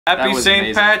Happy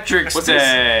St. Patrick's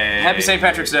Day! Happy St.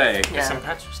 Patrick's Day. Yeah. St.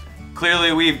 Patrick's Day.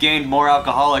 Clearly, we've gained more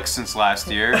alcoholics since last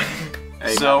year,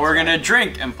 so we're gonna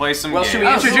drink and play some games. Should we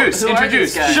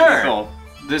introduce? Sure.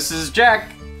 This is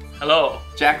Jack. Hello.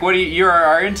 Jack, you're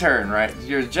our intern, right?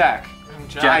 You're Jack. I'm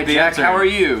Jack. Hi, Jack. How are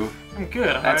you? I'm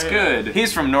good. That's good.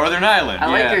 He's from Northern Ireland. I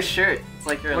like your shirt. It's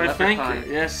like you're a Well, thank leprechaun.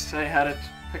 you. Yes, I had it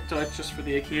picked out just for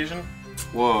the occasion.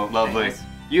 Whoa, Lovely. Nice.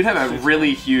 You'd have a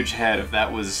really huge head if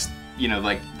that was, you know,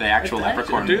 like the actual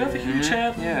leprechaun. I do have a huge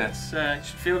head. Yeah. It's, you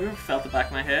should feel good. Felt the back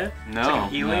of my head. It's No,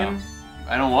 like an alien. no.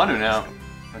 I don't want to now.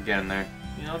 I'm getting there.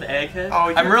 You know, the egghead.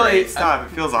 Oh, I'm really- stop.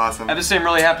 It feels awesome. I have to say I'm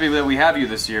really happy that we have you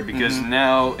this year because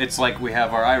now it's like we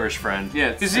have our Irish friend.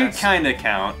 Yeah, Because he kind of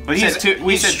count, but We he's, said two-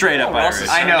 we he's said- straight up Irish.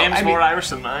 I know, Name's I mean- more Irish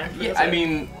than mine. Yeah, I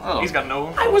mean, He's got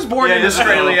no. I was born Yeah, in he doesn't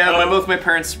Australia. know. Both my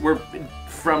parents were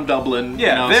from Dublin. Yeah,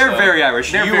 you know, they're so- very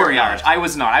Irish. They're You very are Irish. not. I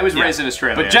was not. I was Yeah. raised in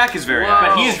Australia. But Jack is very Whoa.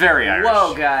 Irish. But he's very Irish.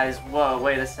 Whoa, guys. Whoa,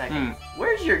 wait a second. Hmm.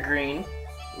 Where's your green?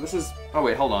 This is. Oh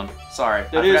wait, hold on. Sorry, I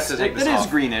That forgot is, to take this that is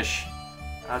off. greenish.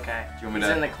 Okay. Do you want me He's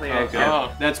to- in the clear. Okay, Oh.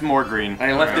 that's more green.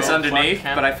 I left this Alright. underneath,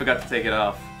 Clark but I forgot to take it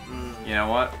off. You know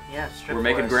what? Yeah, strip We're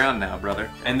making for us. ground now, brother.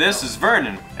 And this is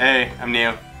Vernon. Hey, I'm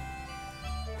Neil.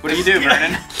 What do you do,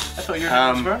 Vernon? I thought your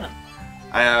name was Vernon.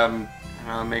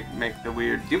 I make the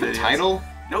weird. Do you have a videos. title?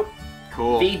 Nope.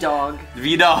 Cool. V-Dog.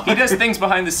 Vidal. He does things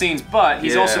behind the scenes, but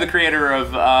he's Yeah. also the creator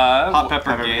of Hot Pepper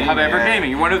Pepper Game. Hot Pepper Yeah.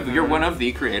 Gaming. You're one of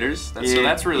the creators. So Yeah,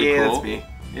 that's really yeah, cool. That's me.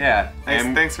 Yeah. Thanks,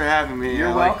 thanks for having me. You're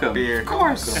I like welcome. beer. Of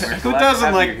course. Who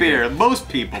doesn't like beer? Most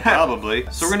people, probably.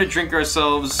 So we're gonna drink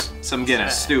ourselves some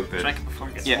Guinness. Stupid. Drink it before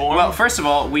it gets Yeah. warm. Well, first of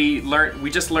all, we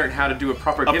just learned how to do a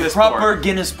proper A Guinness proper pour.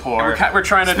 Guinness pour. We're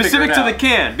trying to Specific figure to it the out.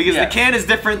 can, because Yeah. the can is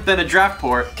different than a draft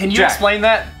pour. Can you Jack. explain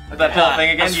that whole thing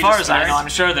again? As You far just as I learned? know, I'm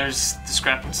sure there's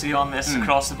discrepancy on this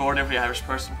across the board. Every Irish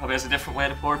person probably has a different way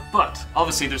to pour. But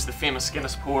obviously, there's the famous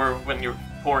Guinness pour when you're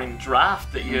pouring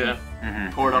draft that you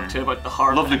pour it up to about the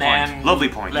heart. Lovely and point. then Lovely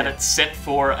point, Let yeah. it sit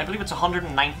for, I believe it's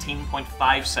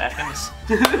 119.5 seconds.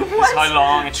 Is how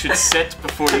long it should sit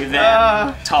before you then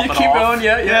top You it keep off. going,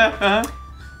 yeah. Uh-huh.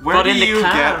 Where But do in the you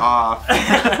can. get off?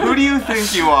 Who do you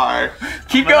think you are?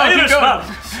 Keep I'm an going, keep Irish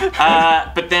going.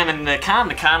 man. But then in the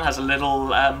can has a little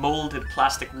molded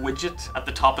plastic widget at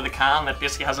the top of the can that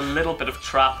basically has a little bit of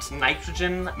trapped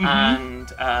nitrogen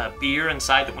and beer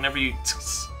inside that whenever you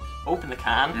open the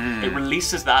can, it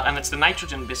releases that, and it's the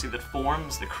nitrogen basically that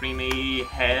forms the creamy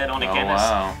head on a Oh, Guinness.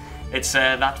 wow. It's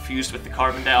that fused with the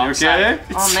carbon You okay? dioxide.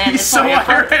 Oh man, He's it's so like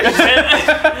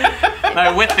Irish.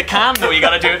 Now with the can though, you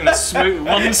gotta do it in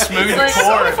one smooth like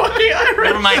pour. so Fucking Irish.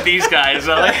 Never mind these guys.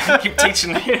 I keep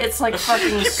teaching you. It's like fucking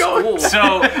going. school.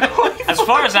 So, as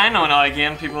far as I know now,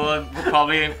 again,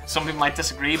 some people might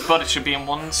disagree, but it should be in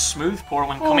one smooth pour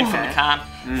when coming from the can,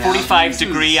 45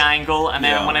 degree angle, and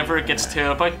then Yeah. whenever it gets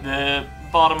to about the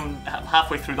bottom,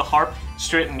 halfway through the harp,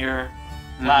 straighten your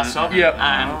glass up, Yep.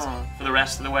 and Oh. for the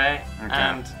rest of the way, Okay.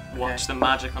 and watch the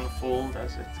magic unfold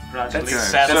as it gradually That's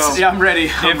settles. So- Yeah, I'm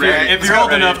ready. I'm ready. If you're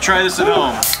old enough, try this at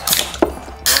home.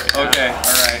 Okay,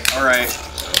 all right.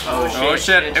 Oh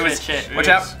shit! It was. shit. Watch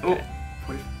out! Ooh.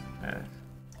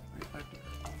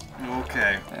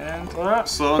 Okay. And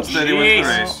Slow and steady wins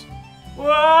the Jeez. race.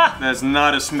 Wah! That's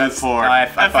not a smooth pour. I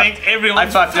think everyone. I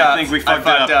fucked up. I think we fucked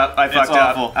up. I It's fucked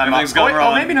up. awful. I'm Everything's off. gone Oh,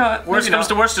 wrong. maybe not. Worst maybe comes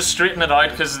to not. worst, just straighten it out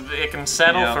because it can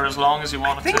settle Yeah. for as long as you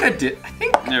want I it think to. I did. I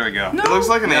think. There we go. No. It looks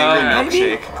like an angry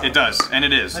maybe. milkshake. It does, and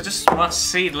it is. I just want to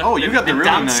see. Look, Oh, you got the really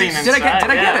dancing nice- Did I get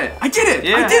inside, it? I did it!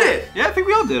 Yeah. I did it! Yeah, I think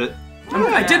we all did it.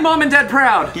 I did mom and dad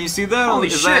proud. Can you see that? Holy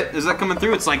is shit. Is that coming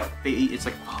through? It's like,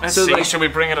 Let's So, see. like- Should we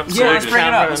bring it up? Yeah, to let's the bring it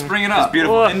camera up. Let's and- bring it It's up.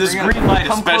 beautiful. Oh, In this bring it green light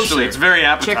Come especially, closer. it's very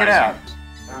appetizing. Check it out.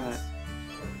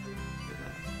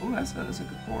 Oh, that's a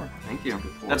good pour. Thank you.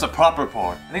 That's a proper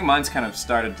pour. I think mine's kind of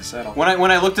started to settle.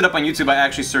 When I looked it up on YouTube, I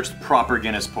actually searched proper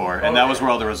Guinness pour, and that was where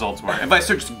all the results were. If I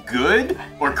searched good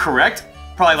or correct,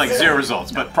 probably like 0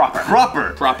 results. But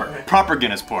proper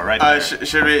Guinness pour, right? there.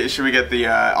 Should we get the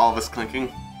all of us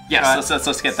clinking? Yes,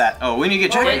 let's get that. Oh, we need to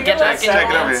get check. Get back Check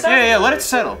it over here. Yeah, let it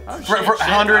settle. For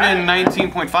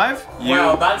 119.5.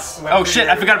 Well, that's. Oh shit!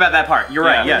 I forgot about that part. You're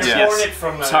right. Yeah, Yes, yeah. yes. Pouring it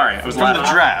from Sorry, I was From the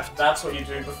laughing. draft. That's what you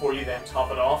do before you then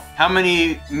top it off. How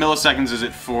many milliseconds is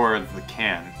it for the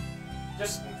can?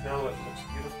 Just until it looks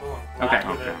beautiful and Okay, black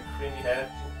with okay. a creamy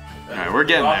head. Alright, we're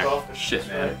getting there. Off the Shit,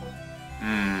 stripe.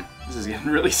 man. This is getting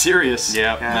really serious.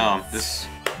 Yeah. Yeah. No. This.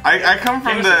 I come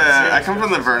from Here's the a I come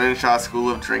from the Vernon Shaw School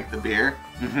of drink the beer.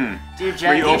 Dude, Jack,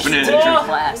 Where you open it should and teach a drink.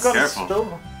 class.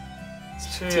 Careful.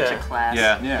 Teach a class.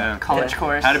 Yeah. College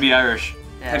course. How to be Irish.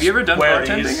 Yeah. Have you ever done Where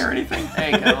bartending is- or anything? There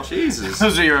you go. Jesus.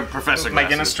 Those are your professor My glasses.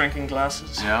 Guinness drinking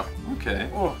glasses. Yeah. Okay.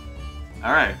 Oh.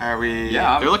 All right. Are we?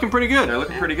 Yeah, They're looking pretty good. they're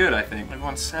looking pretty good, I think.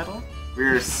 Everyone settle.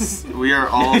 We are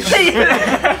all.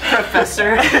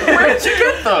 Professor. Where did you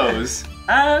get those?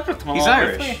 He's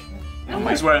Irish.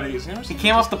 He's wearing these. He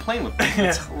came off the plane with them.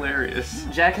 It's hilarious.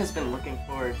 Jack has been looking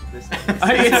forward to this.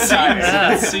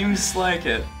 It seems like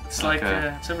it. It's like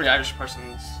Okay. it's every Irish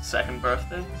person's second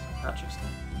birthday. St. Patrick's Day.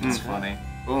 It's funny.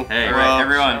 Ooh, Hey, All well, right,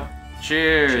 everyone.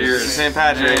 Cheers. Cheers. to St.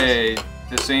 Patrick. Hey,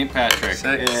 to St. Patrick.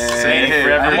 Say Hey.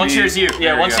 forever. And once here's you. There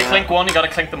Yeah, we once go. you clink one, you gotta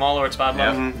clink them all or it's bad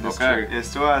luck. Mhm, that's Okay. true.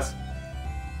 It's to us.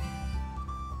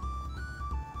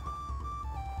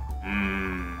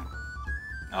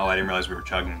 Oh, I didn't realize we were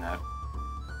chugging that.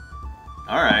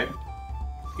 All right.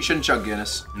 You shouldn't chug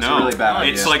Guinness. It's No, a really bad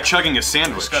idea. it's like chugging a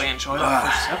sandwich. Just gotta enjoy that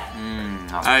first sip.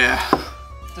 Oh yeah.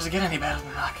 Does it get any better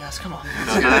than that, guys? Come on.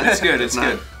 It's good. It's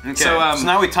good. Okay. So, So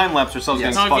now we time lapse ourselves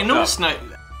yes. getting Now, if fucked you notice up. now,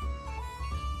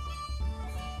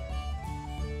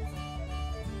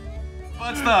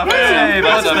 Butt stuff. Hey,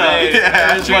 butt stuff. Hey,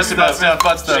 Yeah, butt cheers to stuff. stuff.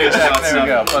 Butt stuff. Cheers to There butt we stuff.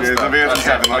 go. Butt Cheers, stuff. let me get Butt the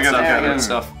stuff. Kevin, Butt let me get the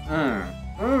stuff. Kevin.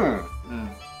 Good stuff.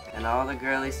 And all the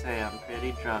girlies say I'm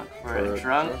pretty drunk for a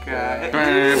drunk guy.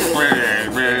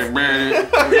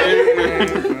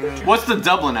 What's the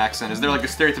Dublin accent? Is there like a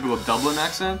stereotypical Dublin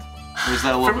accent? Or is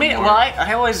that a little for bit me, more? well,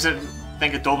 I always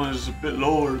think of Dublin as a bit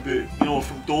lower, a bit, you know,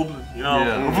 from Dublin, you know.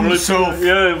 Yeah. I'm from the south.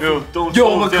 Yeah, from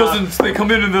Yo, my cousins, they come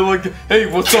in and they're like, "Hey,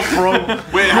 what's up, bro?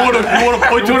 Wait, you wanna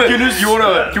pint of Guinness? You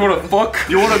wanna fuck?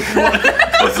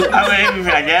 I mean,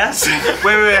 I guess.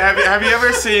 Wait. Have you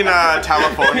ever seen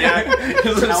California?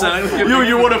 Yo,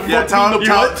 you wanna Yeah, fuck me in the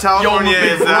butt? California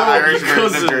is the Irish version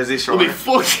cousin. of Jersey Shore. Let me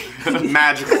fuck.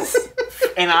 Magical.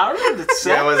 In Ireland Yeah,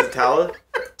 itself, was it Tala?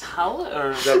 Tala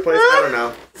or That place? I don't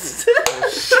know.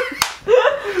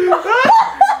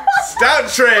 Stout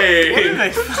train.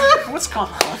 what's going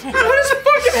on? What is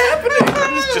fucking happening?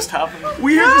 What is just happening?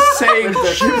 We are just saying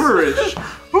gibberish.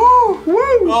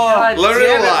 God Learn it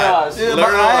damn a lot. Ross. Learn My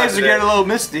a lot eyes are today. getting a little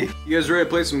misty. You guys ready to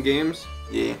play some games?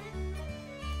 Yeah.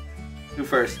 Who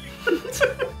first?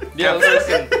 Yeah,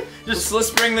 let's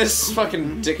bring this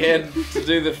fucking dickhead to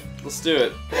do the. Let's do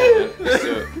it. Come on, man. Let's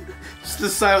do it. Just the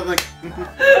silent like. You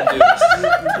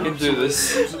can do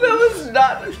this. That was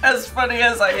not as funny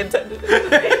as I intended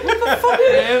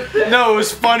it. No, it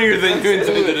was funnier than you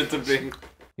intended it to be.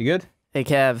 You good? Hey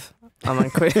Kev, I'm on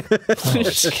quick.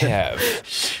 It's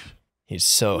Kev. He's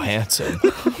so handsome.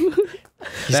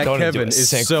 He's That going to do Kevin a is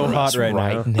sync so for hot us right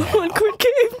now. on quick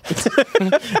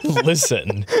game.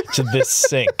 Listen to this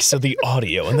sync so the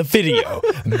audio and the video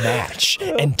match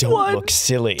and don't look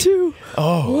silly. 2,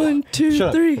 Oh, 1, 2, Shut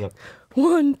up, 3. shut up.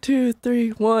 1, 2, 3,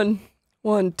 1,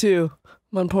 1, 2.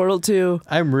 I'm on portal 2,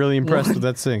 I'm really impressed with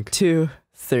that sync. 2,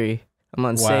 3. I'm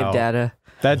on Wow. save data.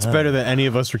 That's better than any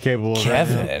of us are capable of. right now.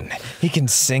 Kevin. He can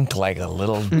sync like a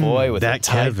little boy with a that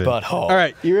tight Kevin. butthole. All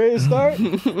right, you ready to start?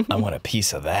 I want a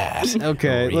piece of that.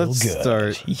 Okay, Real let's good.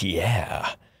 start. Yeah.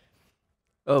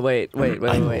 Oh wait. I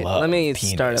love Let me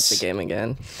start up penis. the game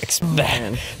again.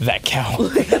 That cow.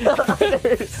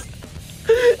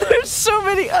 There's so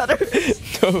many others.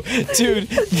 No, dude,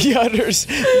 the udders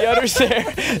there,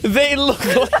 they look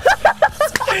like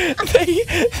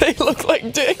they look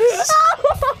like dicks.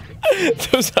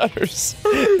 Those udders.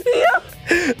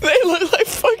 They look like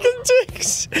fucking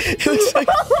dicks. It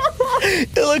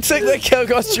looks like that cow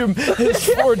costume has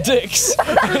 4 dicks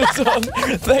and it's on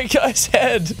that guy's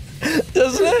head.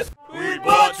 Doesn't it? We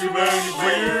bought too many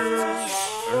beers.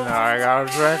 I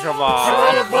gotta drink them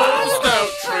all. Stout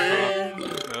train.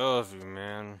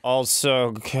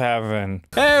 Also, Kevin.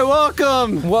 Hey,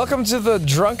 welcome. Welcome to the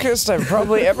drunkest I've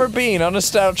probably ever been on a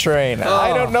stout train.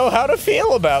 I don't know how to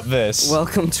feel about this.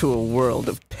 Welcome to a world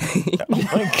of pain. Oh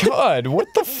my god, what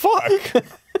the fuck?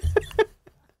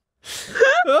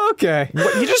 Okay.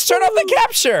 You just turned off the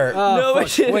capture. No, I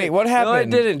didn't. Wait, what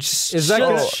happened? No, I didn't. Just Is that shut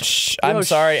gonna- up. I'm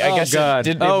sorry. I Oh guess God.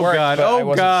 it Oh worked, God. but I Oh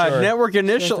wasn't God. sure. Network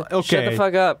initial. Okay. Shut the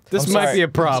fuck up. This I'm might sorry. be a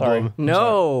I'm sorry. problem.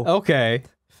 No. Okay.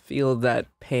 Feel that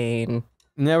pain.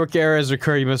 Network errors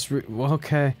occur. You must. Well,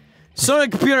 okay.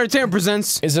 Sonic Computer Entertainment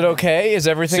presents. Is it okay? Is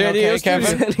everything San Diego okay,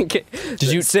 Kevin? Did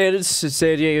you- San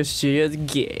Diego Studio the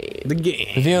game? The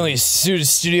game. The only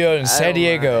studio in San don't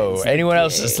Diego. mind. Anyone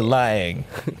else Okay. is lying.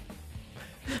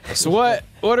 So what?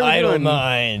 What are we Idle doing?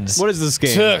 minds. What is this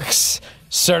game? Tux.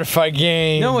 Certified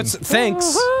game. No, it's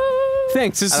thanks.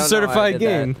 Thanks. This is I a don't know why I certified did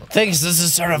that. game. Thanks, this is a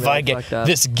certified game. fucked up.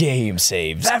 This game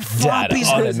saves data floppy's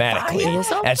automatically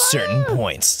at certain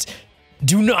points.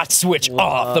 Do not switch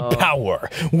off the power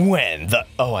when the.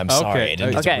 Oh, I'm sorry. I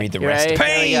didn't get to read the you rest.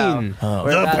 ready? Here we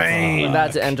go. Pain. We're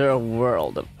about to enter a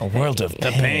world of A world of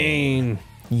The pain. pain.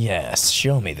 Yes,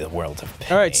 show me the world of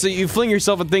pain. All right, so you fling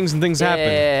yourself at things and things happen.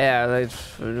 Yeah,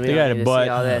 They got a butt.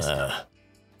 All this.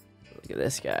 Look at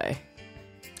this guy.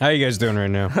 How you guys doing right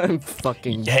now? I'm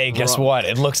fucking. Hey, guess drunk. what?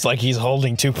 It looks like he's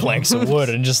holding 2 planks of wood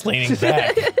and just leaning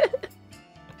back.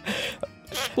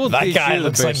 Well, That guy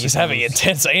looks like he's having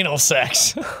intense anal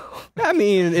sex. I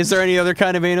mean, is there any other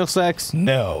kind of anal sex?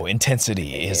 No,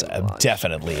 intensity is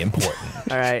definitely important.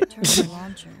 All right. Turn the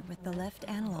launcher with the left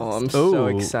analog Oh, I'm stick. so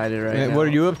Ooh. excited right now. What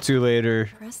are you up to later?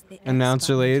 Press the X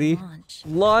Announcer button to lady? launch.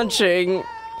 Launching.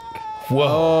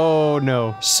 Whoa, Oh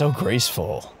no! so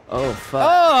graceful. Oh fuck.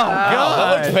 Oh That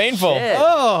god! looked painful. Shit.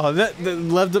 Oh, that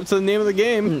lived up to the name of the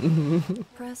game.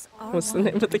 Press What's the R1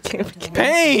 name of the to game? launch.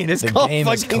 Pain. It's The called game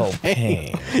is fucking called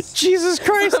Pain. Jesus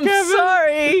Christ, I'm Kevin!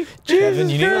 sorry. Kevin,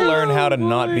 you need to Christ. learn how to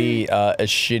not be a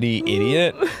shitty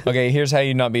idiot. Okay, here's how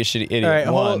you not be a shitty idiot. All right,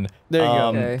 hold- 1, there you go.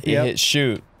 Okay. you Yep. hit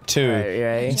shoot. 2,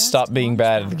 Right. stop being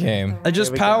bad at the game. I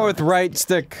just There we power go. with right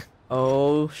stick.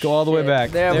 Oh. Go all the way shit.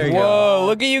 back. There, There we you go. go. Whoa,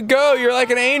 look at you go! You're like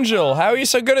an angel. How are you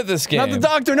so good at this game? Not the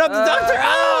doctor! Not the doctor!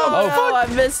 Oh, Oh! I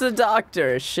missed the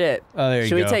doctor. Shit. Oh, there you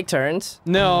Should go. we take turns?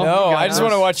 No. No, we I got just this.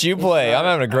 want to watch you play. I'm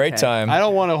having a great Okay. time. I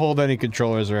don't want to hold any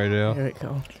controllers right now. Here we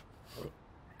go.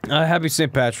 Happy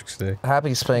St. Patrick's Day.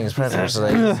 Happy playing his Predators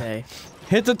Say,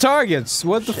 Hit the targets.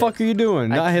 What the Shit. fuck are you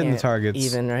doing? I Not hitting the can't targets.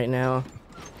 Even right now.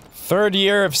 3rd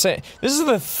year of This is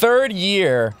the 3rd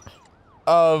year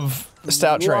of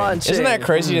Stout Train. Launching. Isn't that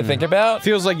crazy to think about?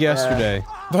 Feels like yesterday.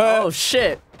 But Oh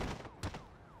shit.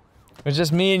 it was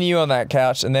just me and you on that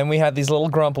couch, and then we had these little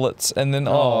grumplets, and then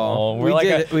Aw, we're we like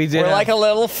did- we did we're have- like a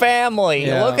little family.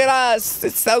 Yeah. Look at us,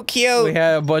 it's so cute. We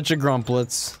had a bunch of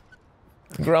grumplets.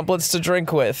 Grumplets to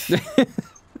drink with.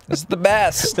 It's the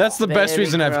best. That's the best Baby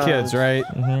reason to have kids, right?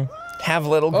 Have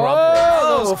little Oh, grumplets.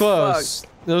 that was Oh, close.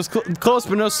 That was close,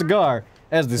 but no cigar,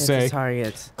 as they Hit say. the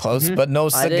targets. Close, but no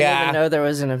I didn't even cigar. know there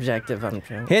was an objective. I'm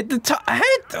drunk. Hit the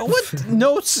what?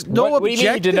 No, no What do you mean you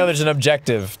objective. didn't know there's an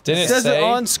objective? Didn't It it says say? it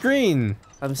on screen.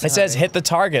 I'm sorry. It says hit the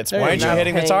targets. There Why you aren't you go.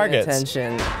 hitting the Paying targets?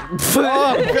 Attention.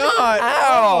 Oh God!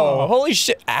 Ow! Holy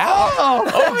shit! Ow!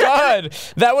 Oh god!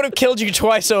 That would have killed you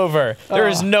twice over. There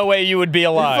is no way you would be You're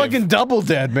alive. fucking double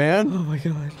dead, man. Oh my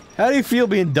god. How do you feel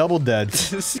being double dead?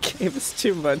 This game is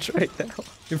too much right now.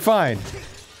 You're fine.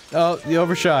 Oh, you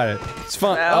overshot it. It's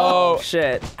fine. Oh,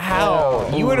 shit.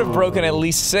 Ow! You would have broken at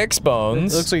least 6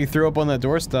 bones. It looks like you threw up on that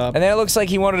doorstop. And then it looks like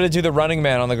he wanted to do the running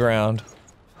man on the ground.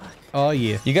 Oh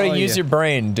yeah. You gotta Oh, use yeah. your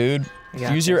brain, dude.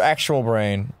 got Use your actual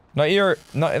brain. Not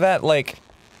that, like,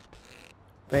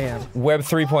 Bam. Web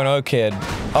 3.0 kid.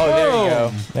 Oh, there you go.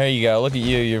 Boom. There you go. Look at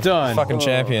you. You're Done. fucking Whoa.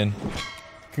 champion.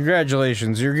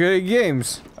 Congratulations, you're good at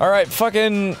games. Alright,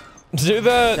 fucking do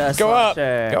the. Just Go up.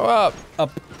 launcher. Go up.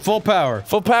 Up, full power.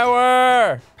 Full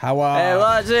power! Power. Hey,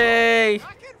 Logic!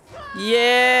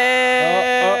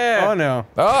 Yeah! Oh no.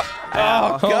 Oh!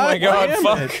 Oh my god, damn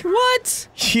fuck. it. What?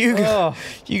 You Oh.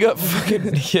 you got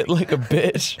fucking hit like a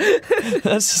bitch.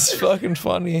 That's just fucking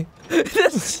funny.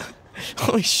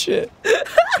 Holy shit.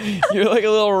 You're like a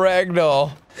little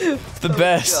ragdoll. It's the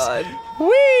best. God. Whee!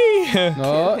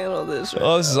 Oh. Handle this right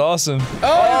Oh, this is awesome.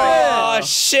 Oh, Oh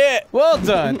shit! well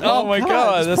done. Oh my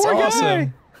god, this that's poor guy.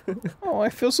 awesome. Oh, I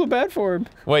feel so bad for him.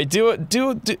 Wait, do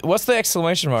what's the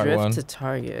exclamation mark Drift one? to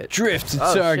target. Drift to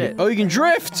Oh, target. shit. Oh, you can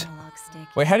drift. Analog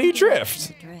stick. Wait, how do you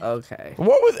drift? Okay.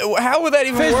 How would that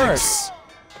even Physics.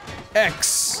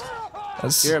 X. work?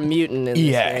 That's You're a mutant in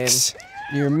this EX.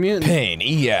 You're a mutant. Pain,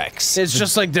 EX. It's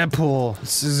just like Deadpool.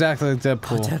 It's exactly like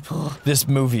Deadpool. game. Deadpool. This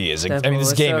movie is, I Deadpool mean, this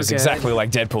was game so is good. exactly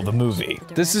like Deadpool the movie.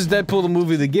 This is Deadpool the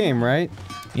movie, the game, right?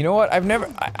 You know what? I've never,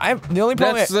 the only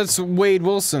problem, That's Wade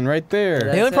Wilson right there. the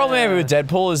only That's, problem I have with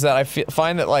Deadpool is that I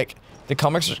find that, like, the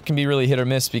comics can be really hit or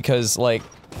miss because, like,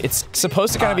 it's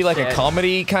supposed to kind of be like a shit.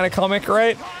 comedy kind of comic,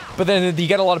 right? But then you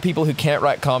get a lot of people who can't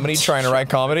write comedy trying to write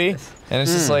comedy, and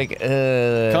it's just like,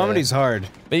 Comedy's hard.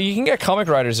 But you can get comic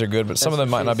writers who are good, but some of them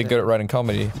might not be good at writing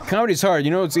comedy. Comedy's hard.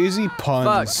 You know what's easy?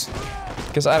 Puns.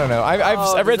 Because I don't know, I've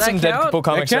Oh, read does some that count? Deadpool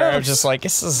comics That where I was counts. just like,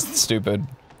 this is stupid.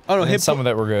 Oh no, And hit some of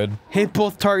that were good. hit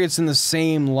both targets in the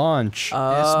same launch. It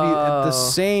has to be at the Oh.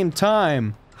 same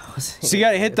time. So you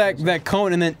gotta hit that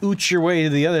cone and then ooch your way to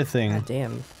the other thing. God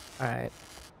damn. Alright.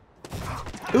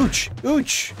 Ooch,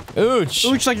 ooch, Ooch!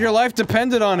 ooch like your life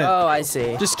depended on it. Oh, I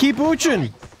see. Just keep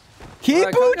ooching. Keep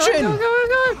Alright, go, ooching. go,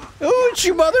 go, go, go. Ooch,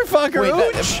 you motherfucker. Wait,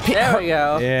 ooch. There we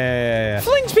go. Yeah.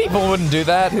 Flings people wouldn't do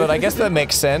that, but I guess that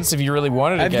makes sense if you really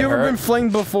wanted to Have get you ever hurt. been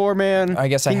flinged before, man? I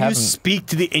guess I Can you haven't. speak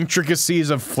to the intricacies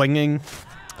of flinging?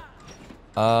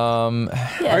 Are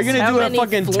you gonna do a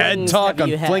fucking TED talk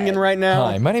on flinging right now?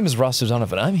 Hi, my name is Ross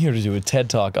O'Donovan. I'm here to do a TED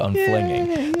talk on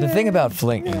flinging. The thing about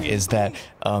flinging is that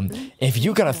if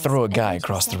you gotta throw a guy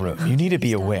across the room, you need to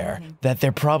be aware that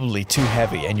they're probably too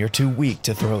heavy and you're too weak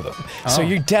to throw them. So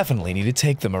you definitely need to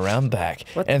take them around back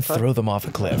and throw them off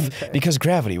a cliff because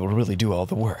gravity will really do all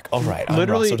the work. All right, I'm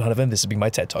Ross O'Donovan. This has been my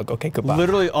TED talk. Okay, goodbye.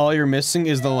 Literally, all you're missing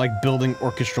is the like building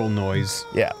orchestral noise.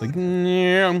 Yeah. Like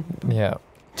yeah.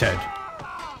 TED.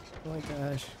 Oh my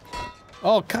gosh.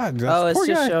 Oh god. That's Oh, it's poor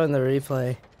just guy. showing the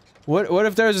replay. What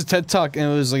if there was a TED talk and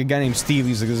it was like a guy named Steve?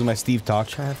 He's like, "This is my Steve talk."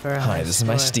 Try for a Hi, high this is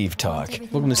my score. Steve talk.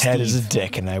 Welcome to Ted is a Steve.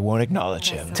 dick, and I won't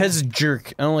acknowledge him. Ted's a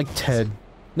jerk. I don't like Ted.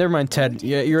 Never mind, Ted.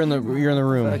 Yeah, you're in the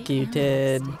room. Fuck you,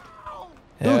 Ted.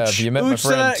 Yeah, have you met my Ooch,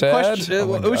 friend that Ted? question- Oh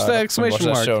my ooch, God, that I've exclamation watched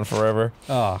that mark. show in forever.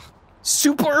 Oh,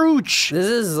 super ooch. This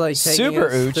is like taking Super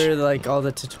us ooch. through like all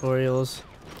the tutorials.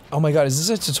 Oh my God, is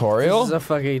this a tutorial? This is a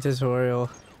fucking tutorial.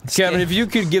 Kevin, if you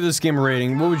could give this game a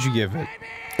rating, what would you give it?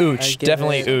 Ooch, give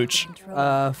definitely it-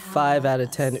 ooch. 5 out of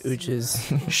 10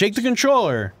 ooches. Shake the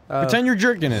controller. Pretend you're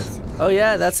jerking it. Oh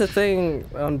yeah, that's a thing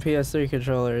on PS3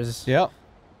 controllers. Yep.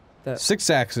 That-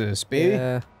 6-axis, baby.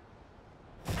 Yeah.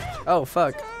 Oh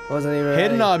fuck. Wasn't even Hit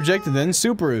an ready. object and then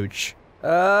super ooch.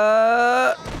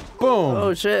 Boom. Boom.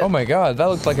 Oh shit. Oh my God, that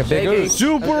looked like a big Shaking. ooch.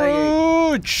 Super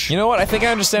ooch. You know what? I think I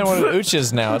understand what an ooch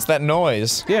is now. It's that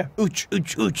noise. Yeah. Ooch,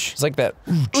 ooch, ooch. It's like that.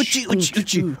 Oochie, ooch,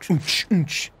 oochie. Ooch,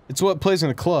 ooch. It's what plays in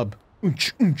a club.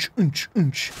 Ooch, ooch, ooch,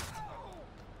 ooch.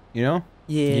 You know?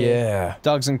 Yeah. Yeah.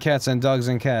 Dogs and cats and dogs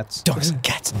and cats. Dogs and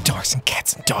cats and dogs and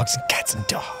cats and dogs and cats and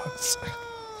dogs.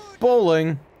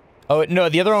 Bowling. Oh no,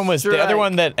 the other one was the other Strike.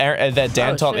 one that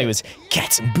Dan Oh, taught me shit. was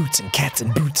cats and boots and cats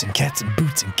and boots and cats and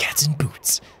boots and cats and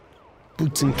boots.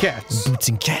 Boots and cats. Boots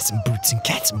and cats and boots and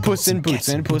cats and Puss boots and and boots cats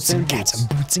and and puss boots and and cats boots.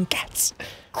 and boots and cats.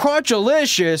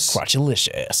 Crotchalicious.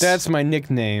 Crotchalicious. That's my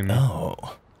nickname. Oh.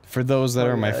 For those that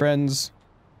are my God. friends.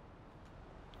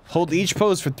 Hold each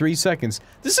pose for 3 seconds.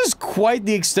 This is quite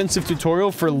the extensive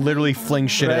tutorial for literally fling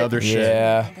shit at Right. other shit.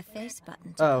 Yeah. The face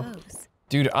button to Oh. pose.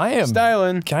 Dude, I am.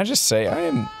 Styling. Can I just say I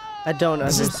am? I don't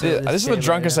This understand. is the game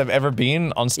drunkest right I've ever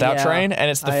been on Stout Yeah, Train,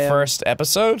 and it's the I am. first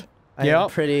episode. now. I am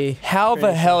Yep. pretty. How the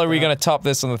pretty hell are we fucked gonna up. top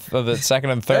this on the second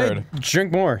and third? Hey,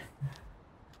 drink more.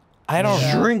 I don't.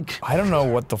 Drink. I don't know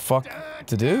what the fuck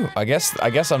to do. I guess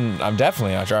I'm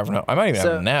definitely not driving out. I might even have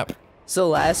So- a nap. So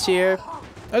last year,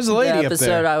 There's a the lady up episode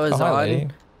there. I was Oh, hi, on lady.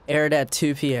 aired at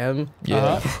 2 p.m.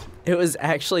 Yeah. It was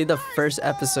actually the first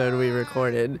episode we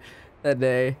recorded that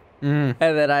day. Mm.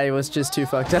 And then I was just too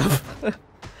fucked up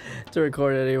to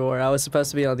record anymore. I was supposed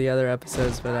to be on the other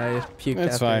episodes, but I puked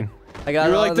That's after. fine. I got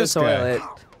You were all like in the this guy. toilet.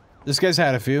 This guy's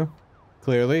had a few,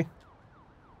 clearly.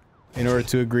 In order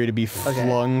to agree to be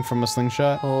flung from a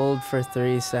slingshot. Hold for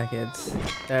 3 seconds.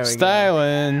 There we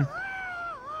Styling. go.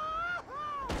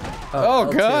 Oh,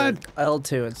 L2. God.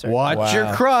 L2 and start. Watch your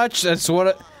Wow. crotch. This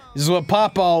is what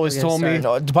Papa always We're gonna told me.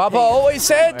 start. No, Papa always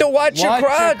said to watch your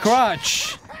crotch.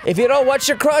 crotch. If you don't watch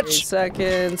your 3 crotch,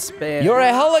 seconds. Bam. you're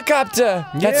a helicopter.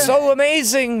 That's Yeah. so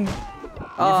amazing. Oh,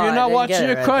 If I you're not didn't watching get it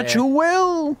your right crotch, there. who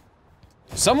will?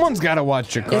 Someone's got to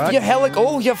watch your crotch. If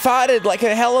you you farted like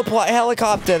a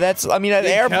helicopter. That's an Your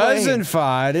airplane. cousin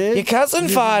farted. Your cousin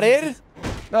farted.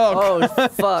 Oh, Oh,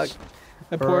 fuck.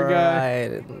 that poor guy.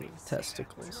 Right in the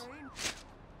testicles.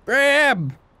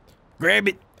 Grab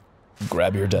it.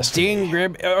 Grab your destiny. Ding,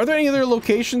 grab. Are there any other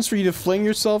locations for you to fling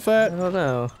yourself at? I don't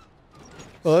know.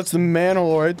 Well, that's the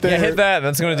manhole right there. Yeah, hit that.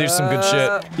 That's gonna do some good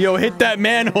shit. Yo, hit that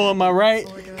manhole, am I right?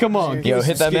 Come on. give Yo, us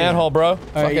hit some that skin. manhole, bro. All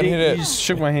right, Fucking you, hit it. You just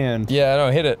shook my hand. Yeah, no,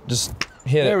 hit it. Just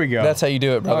hit it. There we go. That's how you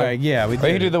do it, brother. All right, yeah, we Or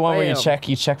you did do it. the one where you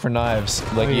Bam. check for knives.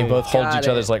 Like Oh, you yeah. both hold Got each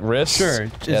other's it. like wrists. Sure.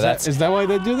 Yeah, Is that why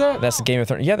they do that? that's the Game of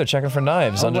Thrones. Yeah, they're checking for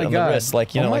knives Oh under my on the God. wrist,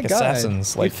 like you Oh know, my like God.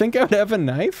 assassins. You Like think I'd have a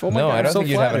knife? Oh my no, God, I I'm don't so think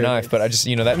you'd have a flattered. knife, but I just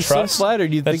you know that I'm trust. so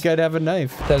flattered. You That's- think I'd have a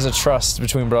knife? There's a trust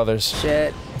between brothers.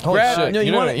 Shit. Holy Grab- shit! no,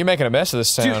 you wanna- You're making a mess of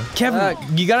this Dude, town. Kevin, Fuck.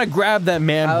 you gotta grab that I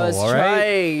manhole, was all right?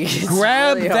 trying. It's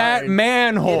Grab really that hard.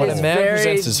 manhole. It When is a man very,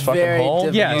 presents his fucking very hole,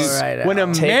 difficult Yes, right when now.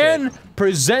 a Take man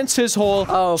presents his hole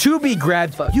Oh, to be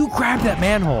grabbed, fuck. you grab that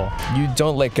manhole. You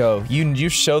don't let go. You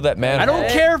show that man. I don't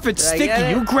it? care if it's Did I sticky. get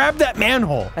it? You grab that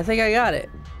manhole. I think I got it.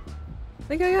 I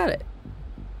think I got it.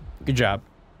 Good job.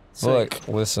 Sweet. Look,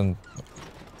 listen.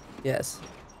 Yes.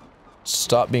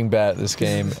 Stop being bad at this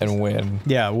game and win.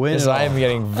 Yeah, win. Because it I am all.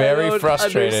 getting I very don't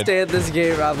frustrated. understand this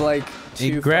game. I'm like too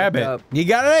You grab fucked it. up. You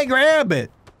gotta grab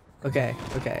it. Okay.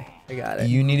 I got it.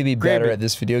 You need to be Grab better it. at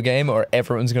this video game, or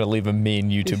everyone's gonna leave a mean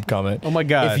YouTube comment. Oh my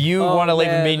God. If you Oh, want to leave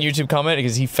a man. mean YouTube comment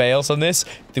because he fails on this,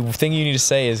 the thing you need to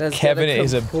say is That's Kevin gonna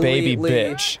is a baby completely-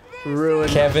 bitch. ruin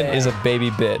Kevin my is a day. baby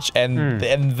bitch, and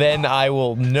then I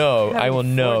will know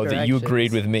that you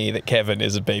agreed with me that Kevin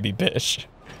is a baby bitch.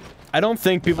 I don't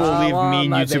think people will leave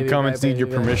mean my YouTube baby, comments my need your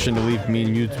baby, permission to leave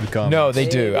mean YouTube comments. No, they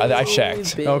do. I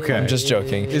checked. Okay. I'm just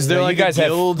joking. Is there No, like you guys a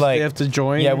guild have, like, they have to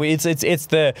join? Yeah, it's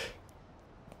the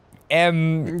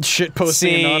shit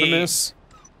posting anonymous.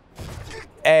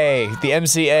 The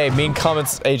MCA, Mean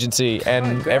Comments Agency,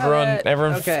 and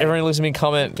everyone leaves me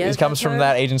comments from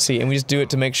that agency, and we just do it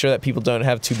to make sure that people don't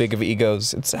have too big of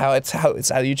egos. It's how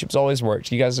YouTube's always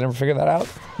worked. You guys never figured that out?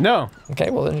 No. Okay,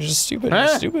 well then you're just stupid. Huh?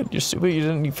 You're stupid. You're stupid.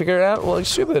 You figure it out? Well, you're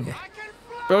stupid.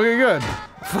 Okay, good.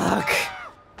 Fuck.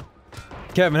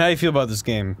 Kevin, how do you feel about this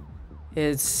game?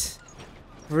 It's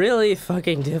really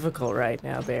fucking difficult right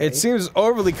now, Barry. It seems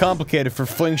overly complicated for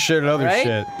fling shit and other right?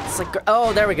 shit. It's like,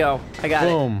 oh, there we go. I got it.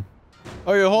 Boom.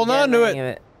 Oh, you're holding on to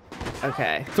it.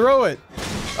 Okay. Throw it.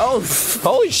 Oh.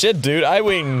 Holy shit, dude.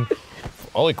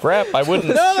 Holy crap, I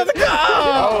wouldn't. No,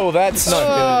 oh, that's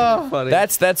not Funny. good.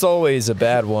 That's always a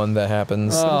bad one that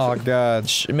happens. Oh,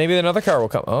 God. Maybe another car will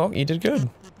come. Oh, you did good.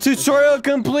 Tutorial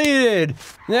completed.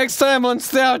 Next time on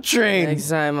Stout Train. Next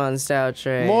time on Stout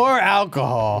Train. More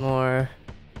alcohol. More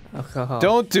alcohol.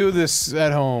 Don't do this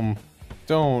at home.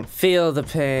 Don't. Feel the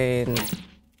pain.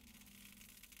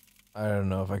 I don't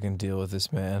know if I can deal with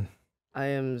this, man. I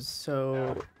am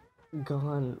so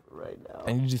gone right now.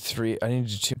 I need to do 3. I need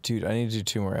to do 2. Dude, I need to do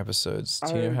 2 more episodes.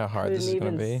 Do you know how hard this is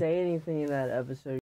gonna be? I couldn't even say anything in that episode.